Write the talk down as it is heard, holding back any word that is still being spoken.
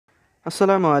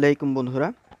আসসালামু আলাইকুম বন্ধুরা।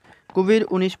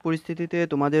 কোভিড-19 পরিস্থিতিতে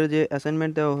তোমাদের যে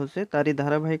অ্যাসাইনমেন্ট দেওয়া হচ্ছে তারই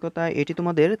ধারাবাহিকতায় এটি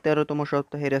তোমাদের ১৩তম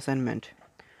সপ্তাহের অ্যাসাইনমেন্ট।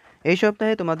 এই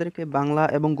সপ্তাহে তোমাদেরকে বাংলা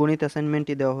এবং গণিত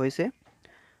অ্যাসাইনমেন্টটি দেওয়া হয়েছে।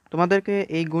 তোমাদেরকে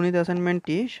এই গণিত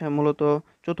অ্যাসাইনমেন্টটি মূলত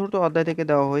 ৪র্থ অধ্যায় থেকে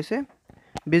দেওয়া হয়েছে।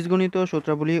 বীজগণিত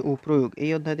সূত্রাবলী ও প্রয়োগ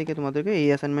এই অধ্যায় থেকে তোমাদেরকে এই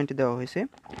অ্যাসাইনমেন্টটি দেওয়া হয়েছে।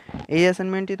 এই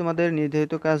অ্যাসাইনমেন্টটি তোমাদের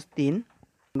নির্ধারিত কাজ ৩।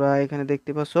 তোমরা এখানে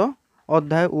দেখতে পাচ্ছ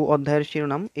অধ্যায় ও অধ্যায়ের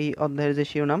শিরোনাম। এই অধ্যায়ের যে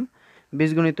শিরোনাম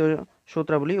বীজগণিত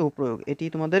সূত্রাবলী ও প্রয়োগ, এটি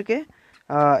তোমাদেরকে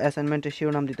অ্যাসাইনমেন্টের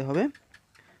শিরোনাম দিতে হবে।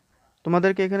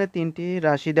 তোমাদেরকে এখানে ৩টি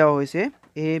রাশি দেওয়া হয়েছে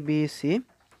এ, বি, সি।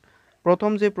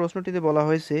 প্রথম যে প্রশ্নটিতে বলা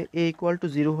হয়েছে এ ইকুয়াল টু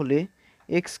 ০ হলে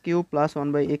x Q plus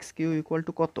 1/x Q equal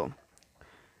to কত?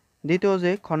 দ্বিতীয়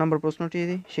যে খ নম্বর প্রশ্নটি,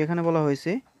 সেখানে বলা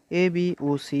হয়েছে এ, বি ও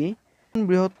সি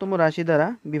বৃহত্তম রাশি দ্বারা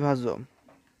বিভাজ্য।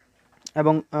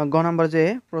 এবং গ নম্বর যে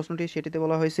প্রশ্নটি, সেটিতে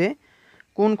বলা হয়েছে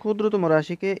কোন ক্ষুদ্রতম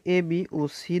রাশিকে এ, বি ও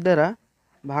সি দ্বারা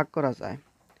ভাগ করা যায়।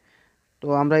 তো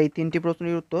আমরা এই ৩টি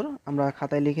প্রশ্নের উত্তর আমরা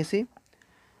খাতায় লিখেছি।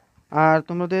 আর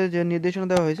তোমাদের যে নির্দেশনা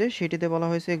দেওয়া হয়েছে সেটিতে বলা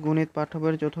হয়েছে গণিত পাঠ্য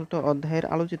বইয়ের ৪র্থ অধ্যায়ের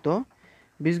আলোচিত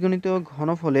বীজগণিত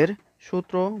ঘনফলের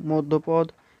সূত্র, মধ্যপদ,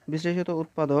 বিশ্লেষিত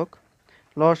উৎপাদক,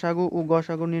 লসাগু ও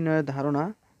গসাগু নির্ণয়ের ধারণা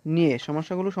নিয়ে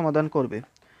সমস্যাগুলো সমাধান করবে।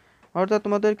 অর্থাৎ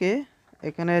তোমাদেরকে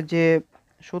এখানে যে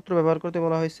সূত্র ব্যবহার করতে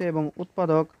বলা হয়েছে এবং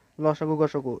উৎপাদক, লসাগু,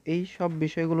 গসাগু এই সব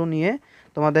বিষয়গুলো নিয়ে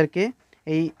তোমাদেরকে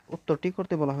এই উত্তরটি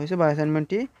করতে বলা হয়েছে বা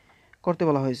অ্যাসাইনমেন্টটি করতে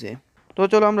বলা হয়েছে। তো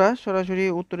চলো আমরা সরাসরি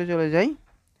উত্তরে চলে যাই।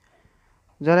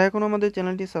 যারা এখনও আমাদের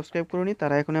চ্যানেলটি সাবস্ক্রাইব করোনি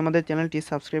তারা এখনই আমাদের চ্যানেলটি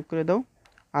সাবস্ক্রাইব করে দাও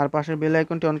আর পাশের বেল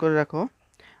আইকনটি অন করে রাখো।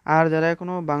 আর যারা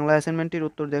এখনও বাংলা অ্যাসাইনমেন্টের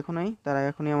উত্তর দেখো নাই তারা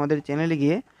এখনই আমাদের চ্যানেলে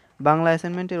গিয়ে বাংলা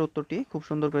অ্যাসাইনমেন্টের উত্তরটি খুব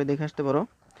সুন্দর করে দেখে আসতে পারো।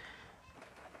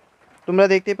 তোমরা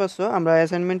দেখতেই পাচ্ছ আমরা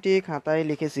অ্যাসাইনমেন্টটি খাতায়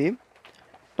লিখেছি।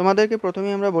 তোমাদেরকে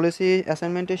প্রথমেই আমরা বলেছি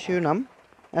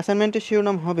অ্যাসাইনমেন্টের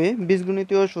শিরোনাম হবে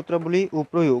বীজগণিতীয় সূত্রাবলী ও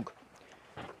প্রয়োগ।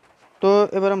 তো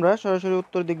এবার আমরা সরাসরি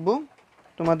উত্তর দেখব।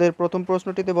 তোমাদের প্রথম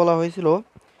প্রশ্নটিতে বলা হয়েছিল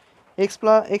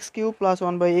x Q plus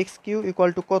 1/x Q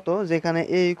equal to কত, যেখানে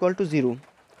এ ইকুয়াল টু 0।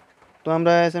 তো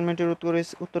আমরা অ্যাসাইনমেন্টের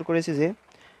উত্তর করেছি যে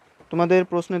তোমাদের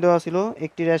প্রশ্নে দেওয়া ছিল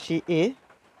একটি রাশি এ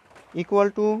ইকুয়াল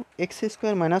টু x²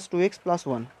 - 2x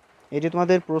 + 1। এটি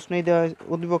তোমাদের প্রশ্নেই দেওয়া,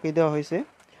 উদ্দীপকেই দেওয়া হয়েছে।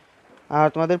 আর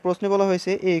তোমাদের প্রশ্নে বলা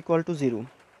হয়েছে এ ইকুয়াল টু 0।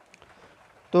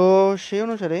 তো সেই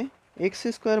অনুসারে x²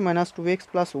 - 2x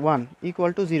 + 1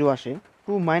 ইকুয়াল টু 0 আসে।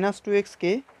 2 -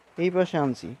 2xকে এই পাশে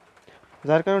আনছি,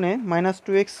 যার কারণে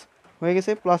 -2x হয়ে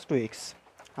গেছে +2x,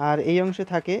 আর এই অংশে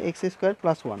থাকে x²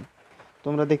 + 1।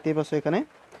 তোমরা দেখতেই পাচ্ছ এখানে।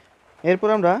 এরপর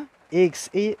আমরা এই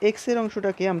এক্সের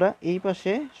অংশটাকে আমরা এই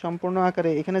পাশে সম্পূর্ণ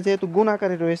আকারে, এখানে যেহেতু গুণ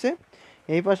আকারে রয়েছে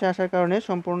এই পাশে আসার কারণে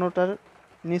সম্পূর্ণটার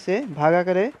নিচে ভাগ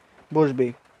আকারে বসবে।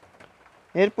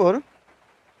 এরপর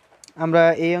আমরা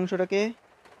এই অংশটাকে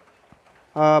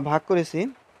ভাগ করেছি।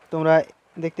 তোমরা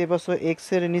দেখতেই পাচ্ছ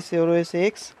এক্সের নিচেও রয়েছে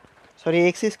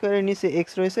x² এর নিচে x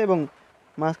রয়েছে এবং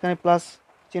মাঝখানে প্লাস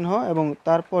চিহ্ন, এবং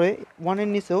তারপরে 1 এর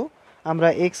নিচেও আমরা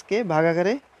এক্সকে ভাগ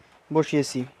আকারে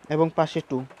বসিয়েছি এবং পাশে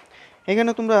 2।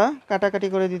 এখানে তোমরা কাটাকাটি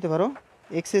করে দিতে পারো,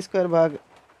 x² ভাগ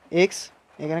x,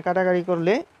 এখানে কাটাকাটি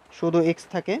করলে শুধু x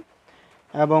থাকে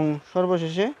এবং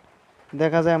সর্বশেষে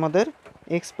দেখা যায় আমাদের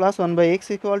x + 1/x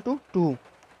 = 2।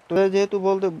 তো যেহেতু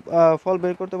ফল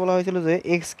বের করতে বলা হয়েছিল যে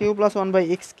x³ +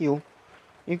 1/x³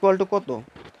 ইকুয়াল টু কত,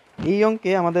 এই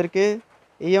অঙ্কে আমাদেরকে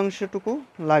এই অংশটুকু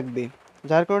লাগবে,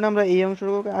 যার কারণে আমরা এই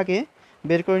অংশটুকুকে আগে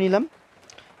বের করে নিলাম।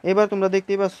 এবার তোমরা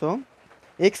দেখতেই পাচ্ছ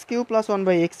x³ +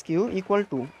 1/x³ equal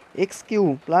to x³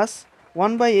 +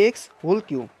 1/x whole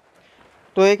Q.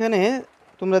 তো এখানে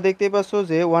তোমরা দেখতেই পাচ্ছ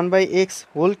যে 1/x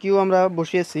হোল কিউ আমরা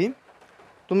বসিয়েছি।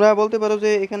 তোমরা বলতে পারো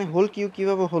যে এখানে হোল কিউ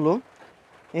কীভাবে হলো।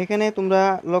 এখানে তোমরা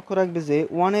লক্ষ্য রাখবে যে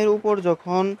 1-এর উপর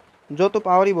যখন যত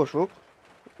পাওয়ারই বসুক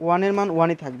 1-এর মান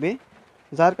 1ই থাকবে,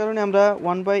 যার কারণে আমরা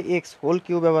 1/x হোল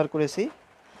কিউ ব্যবহার করেছি।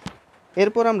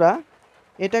 এরপর আমরা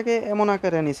এটাকে এমন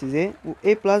আকারে আনিছি যে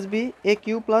a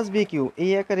Q plus b Q,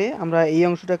 এই আকারে আমরা এই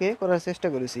অংশটাকে করার চেষ্টা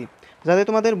করেছি যাতে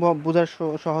তোমাদের বোঝার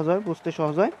সহজ হয়, বুঝতে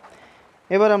সহজ হয়।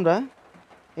 এবার আমরা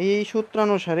এই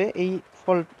সূত্রানুসারে এই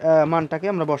মানটাকে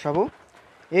আমরা বসাবো।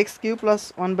 x³ +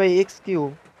 1/x³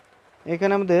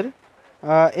 এখানে আমাদের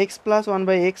x +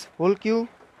 1/x whole Q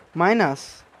minus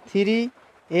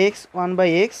 3x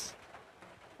 1/x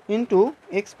into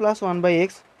x + 1/x।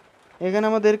 এখানে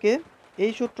আমাদেরকে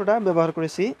এই সূত্রটা ব্যবহার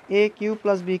করেছি a³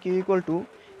 + b Q equal to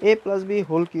a + b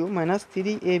whole Q minus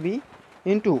 3ab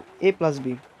into a + b।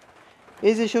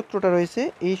 এই যে সূত্রটা রয়েছে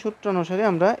এই সূত্রানুসারে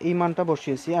আমরা এই মানটা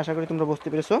বসিয়েছি। আশা করি তোমরা বুঝতে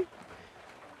পেরেছো।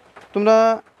 তোমরা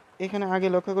এখানে আগে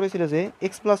লক্ষ্য করেছিলে যে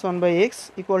x + 1/x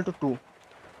ইকুয়াল টু 2।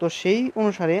 তো সেই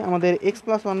অনুসারে আমাদের x +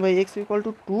 1/x equal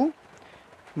to 2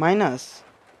 minus,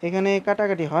 এখানে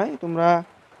কাটাকাটি হয়, তোমরা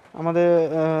আমাদের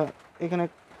এখানে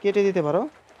কেটে দিতে পারো,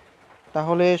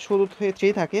 তাহলে শুধু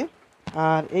 3 থাকে,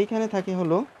 আর এইখানে থাকে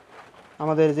হলো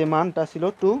আমাদের যে মানটা ছিল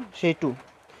 2, সেই 2।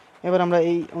 এবার আমরা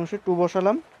এই অংশে 2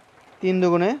 বসালাম, 3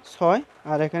 দুগুণে 6,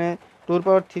 আর এখানে 2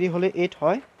 পাওয়ার 3 হলে 8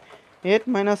 হয়। 8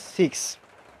 minus 6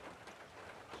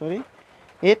 sorry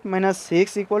 8 minus 6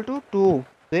 equal to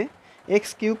 2, x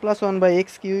Q plus 1/x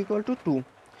Q equal to 2।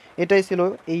 এটাই ছিল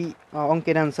এই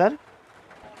অঙ্কের অ্যান্সার।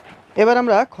 এবার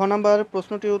আমরা খ নাম্বার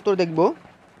প্রশ্নটির উত্তর দেখব।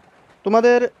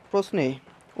 তোমাদের প্রশ্নে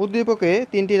উদ্দীপকে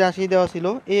 3টি রাশি দেওয়া ছিল।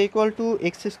 a equal to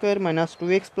x square minus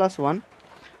 2x plus 1,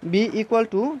 B equal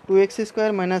to 2x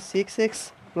square minus 6x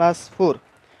plus 4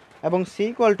 এবং C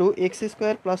equal to x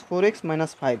square plus 4x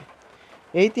minus 5।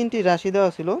 এই 3টি রাশি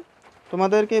দেওয়া ছিল।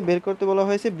 তোমাদেরকে বের করতে বলা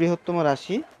হয়েছে বৃহত্তম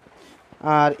রাশি,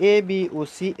 আর এ বি ও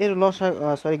সি এর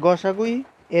গসাগুই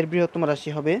এর বৃহত্তম রাশি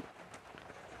হবে,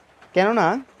 কেননা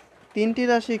 3টি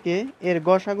রাশিকে এর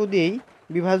গসাগু দিয়েই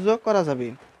বিভাজ্য করা যাবে,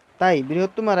 তাই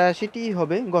বৃহত্তম রাশিটি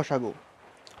হবে গসাগু।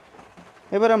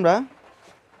 এবার আমরা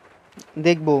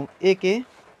দেখব একে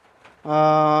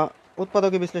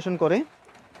উৎপাদকে বিশ্লেষণ করে।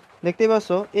 দেখতেই পাচ্ছ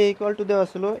এ ইকুয়াল টু দেওয়া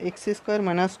ছিল x square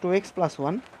minus 2x plus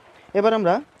 1। এবার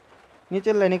আমরা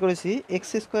নিচের লাইনে করেছি x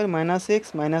square minus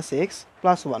x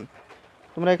plus 1।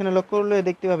 তোমরা এখানে লক্ষ্য করলে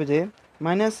দেখতে পাবে যে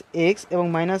মাইনাস এক্স এবং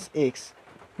মাইনাস এক্স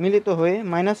মিলিত হয়ে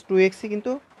মাইনাস 2xই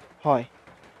কিন্তু হয়,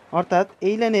 অর্থাৎ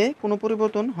এই লাইনে কোনো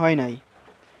পরিবর্তন হয় নাই।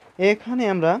 এখানে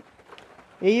আমরা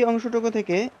এই অংশটুকু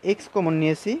থেকে এক্স কমন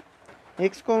নিয়েছি।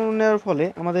 এক্স কমন নেওয়ার ফলে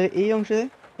আমাদের এই অংশে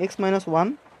এক্স মাইনাস 1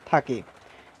 থাকে,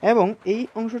 এবং এই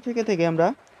অংশ থেকে আমরা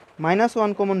মাইনাস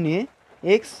 1 কমন নিয়ে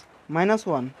এক্স মাইনাস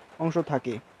 1 অংশ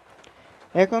থাকে।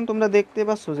 এখন তোমরা দেখতে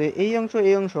পাচ্ছ যে এই অংশ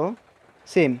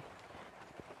সেম।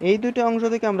 এই দুইটা অংশ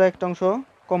থেকে আমরা একটা অংশ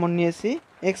কমন নিয়েছি,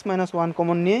 এক্স মাইনাস 1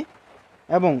 কমন নিয়ে,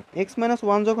 এবং এক্স মাইনাস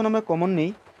 1 যখন আমরা কমন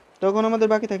নিই তখন আমাদের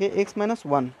বাকি থাকে এক্স মাইনাস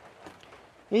 1।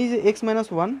 এই যে এক্স মাইনাস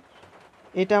 1,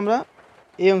 এটা আমরা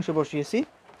এই অংশে বসিয়েছি।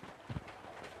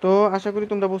 তো আশা করি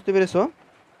তোমরা বুঝতে পেরেছ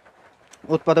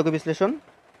উৎপাদক বিশ্লেষণ।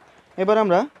 এবার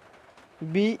আমরা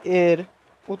বি এর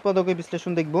উৎপাদক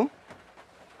বিশ্লেষণ দেখব।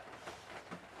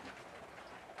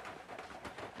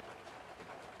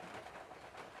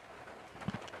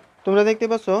 তোমরা দেখতে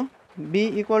পাচ্ছ B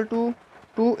equal to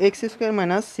 2x square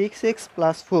minus 6x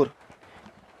plus 4।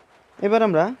 এবার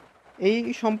আমরা এই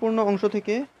সম্পূর্ণ অংশ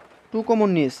থেকে 2 কমন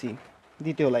নিয়েছি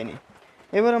দ্বিতীয় লাইনে।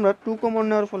 এবার আমরা 2 কমন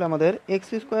নেওয়ার ফলে আমাদের x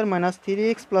square minus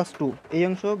 3x plus 2 এই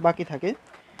অংশ বাকি থাকে।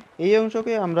 এই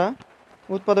অংশকে আমরা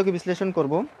উৎপাদকে বিশ্লেষণ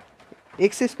করব।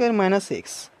 এক্স স্কোয়ার মাইনাস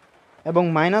এক্স এবং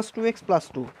মাইনাস 2x প্লাস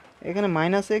 2, এখানে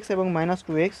মাইনাস এক্স এবং মাইনাস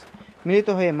 2x মিলিত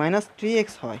হয়ে মাইনাস 3x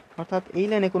হয়, অর্থাৎ এই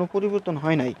লাইনে কোনো পরিবর্তন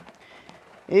হয় নাই।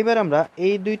 এইবার আমরা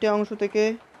এই দুইটা অংশ থেকে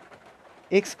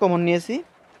এক্স কমন নিয়েছি।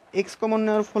 এক্স কমন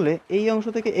নেওয়ার ফলে এই অংশ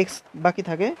থেকে এক্স বাকি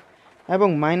থাকে এবং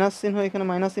মাইনাস চিহ্ন, এখানে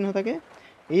মাইনাস চিহ্ন থাকে।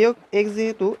 এই এক্স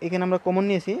যেহেতু এখানে আমরা কমন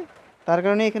নিয়েছি, তার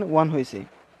কারণে এখানে 1 হয়েছে।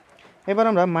 এবার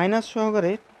আমরা মাইনাস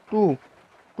সহকারে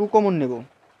 2 কমন নেব।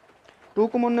 2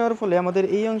 কমন নেওয়ার ফলে আমাদের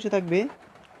এই অংশে থাকবে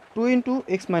 2 ইন্টু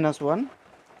এক্স মাইনাস 1,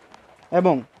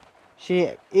 এবং সে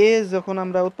এ যখন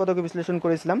আমরা উৎপাদকে বিশ্লেষণ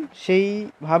করেছিলাম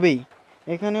সেইভাবেই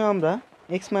এখানেও আমরা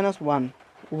এক্স মাইনাস 1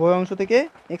 উভয় অংশ থেকে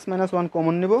এক্স মাইনাস 1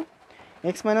 কমন নেব।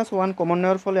 এক্স মাইনাস 1 কমন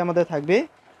নেওয়ার ফলে আমাদের থাকবে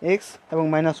এক্স এবং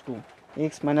মাইনাস 2।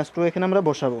 এক্স মাইনাস 2 এখানে আমরা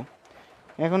বসাবো।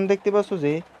 এখন দেখতে পাচ্ছ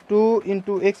যে 2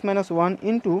 into x minus 1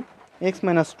 into x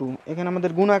minus 2 এখানে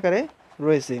আমাদের গুণ আকারে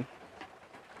রয়েছে।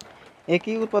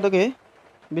 একই উৎপাদকে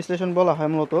বিশ্লেষণ বলা হয়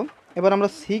মূলত। এবার আমরা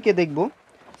সিকে দেখব।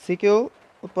 সিকেও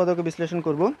উৎপাদকে বিশ্লেষণ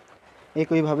করব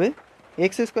একইভাবে।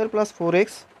 X square plus 4x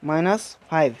minus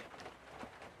 5,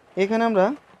 এখানে আমরা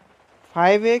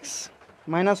 5x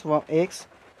মাইনাস এক্স,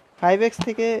 5x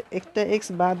থেকে একটা এক্স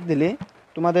বাদ দিলে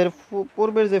তোমাদের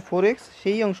পূর্বের যে 4x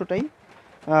সেই অংশটাই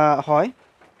হয়,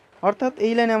 অর্থাৎ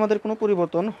এই লাইনে আমাদের কোনো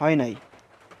পরিবর্তন হয় নাই।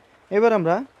 এবার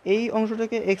আমরা এই অংশ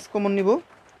থেকে এক্স কমন নিব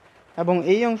এবং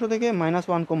এই অংশ থেকে মাইনাস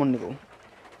 1 কমন নেব।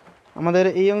 আমাদের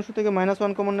এই অংশ থেকে মাইনাস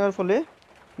 1 কমন নেওয়ার ফলে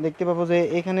দেখতে পাবো যে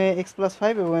এখানে এক্স প্লাস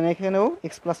 5 এবং এখানেও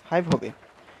এক্স প্লাস 5 হবে।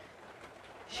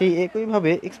 সেই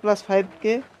একইভাবে এক্স প্লাস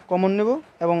 5কে কমন নেব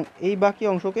এবং এই বাকি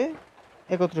অংশকে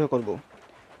একত্রিত করব।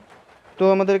 তো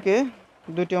আমাদেরকে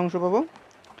দুটি অংশ পাবো।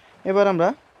 এবার আমরা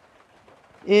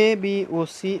এ বি ও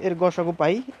সি এর গসাগু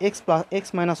পাই এক্স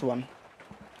মাইনাস 1।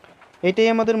 এটাই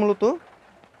আমাদের মূলত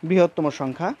বৃহত্তম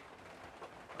সংখ্যা।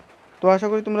 তো আশা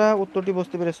করি তোমরা উত্তরটি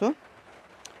বুঝতে পেরেছো।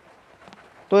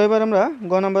 তো এবার আমরা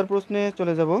গ নাম্বার প্রশ্নে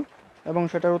চলে যাব এবং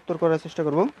সেটার উত্তর করার চেষ্টা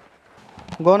করব।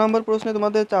 গ নাম্বার প্রশ্নে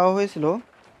তোমাদের চাওয়া হয়েছিল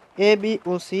এ বি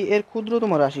ও সি এর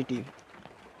ক্ষুদ্রতম রাশিটি,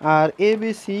 আর এ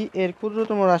বি সি এর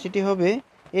ক্ষুদ্রতম রাশিটি হবে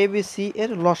এ বি সি এর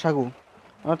লসাগু।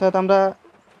 অর্থাৎ আমরা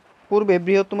পূর্বে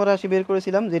বৃহত্তম রাশি বের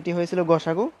করেছিলাম যেটি হয়েছিল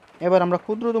গসাগু। এবার আমরা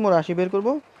ক্ষুদ্রতম রাশি বের করব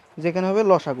যেখানে হবে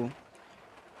লসাগু।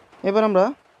 এবার আমরা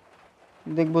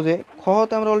দেখব যে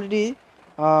খতে আমরা অলরেডি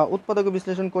উৎপাদক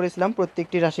বিশ্লেষণ করেছিলাম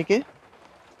প্রত্যেকটি রাশিকে।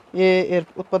 এর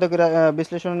উৎপাদকের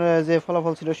বিশ্লেষণের যে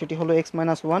ফলাফল ছিল সেটি হলো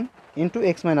x-1 ইন্টু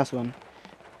x-1।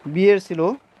 বি এর ছিল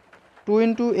 2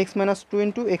 ইন্টু x-2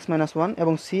 ইন্টু x-1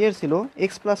 এবং সি এর ছিল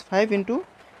x+5 ইন্টু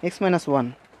x-1।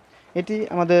 এটি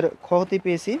আমাদের খ হতে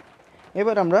পেয়েছি।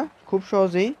 এবার আমরা খুব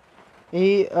সহজেই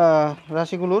এই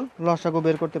রাশিগুলোর লসাগু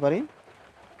বের করতে পারি।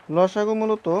 লসাগু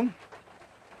মূলত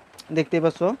দেখতেই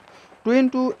পাচ্ছ 2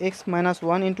 into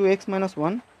x-1 into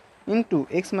x-1 into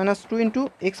x-2 into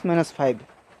x-5।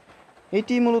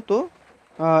 এটি মূলত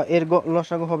এর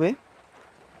লসাগু হবে।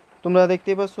 তোমরা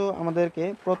দেখতেই পাচ্ছ আমাদেরকে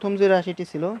প্রথম যে রাশিটি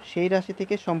ছিল সেই রাশি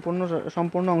থেকে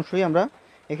সম্পূর্ণ অংশই আমরা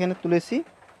এখানে তুলেছি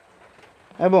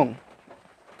এবং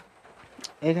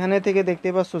এখানে থেকে দেখতে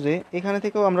পাচ্ছ যে এখানে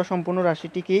থেকেও আমরা সম্পূর্ণ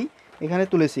রাশিটিকেই এখানে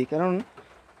তুলেছি, কারণ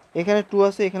এখানে 2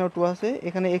 আছে, এখানেও 2 আছে,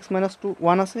 এখানে x-1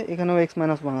 আছে, এখানেও x-1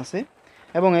 আছে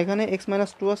এবং এখানে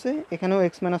x-2 আছে, এখানেও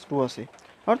x-2 আছে।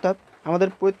 অর্থাৎ আমাদের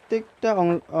প্রত্যেকটা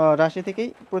রাশি থেকেই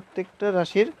প্রত্যেকটা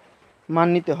রাশির মান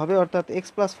নিতে হবে। অর্থাৎ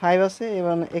x+5 আছে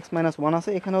এবং x-1 আছে।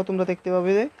 এখানেও তোমরা দেখতে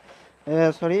পাবে যে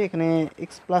এখানে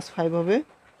x+5 হবে,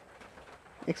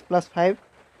 x+5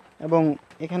 এবং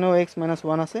এখানেও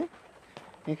x-1 আছে,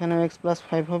 এখানেও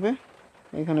x+5 হবে,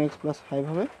 এখানেও x+5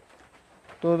 হবে।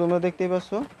 তো তোমরা দেখতেই পাচ্ছ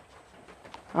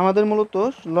আমাদের মূলত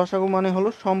লসাগু মানে হলো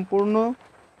সম্পূর্ণ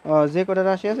যে কটা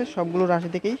রাশি আছে সবগুলো রাশি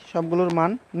থেকেই সবগুলোর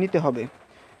মান নিতে হবে।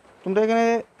 তোমরা এখানে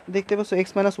দেখতে পাচ্ছ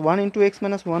x-1 ইন্টু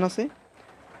x-1 আছে।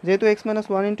 যেহেতু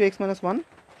x-1 ইন্টু x-1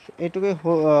 এটুকে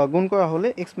গুণ করা হলে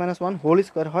x-1 হোল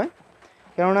স্কোয়ার হয়,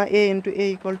 কেননা a into a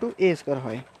equal to a square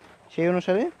হয়, সেই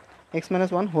অনুসারে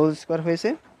x-1 হোল স্কোয়ার হয়েছে।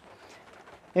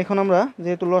 এখন আমরা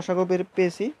যেহেতু লসাগু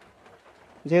পেয়েছি,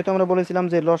 যেহেতু আমরা বলেছিলাম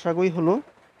যে লসাগুই হলো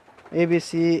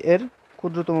ABC এর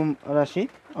ক্ষুদ্রতম রাশি,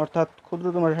 অর্থাৎ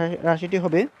ক্ষুদ্রতম রাশিটি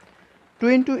হবে 2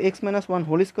 into x-1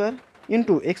 whole square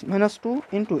into x-2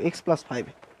 into x+5।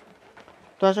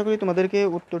 তো আশা করি তোমাদেরকে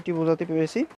উত্তরটি বোঝাতে পেরেছি।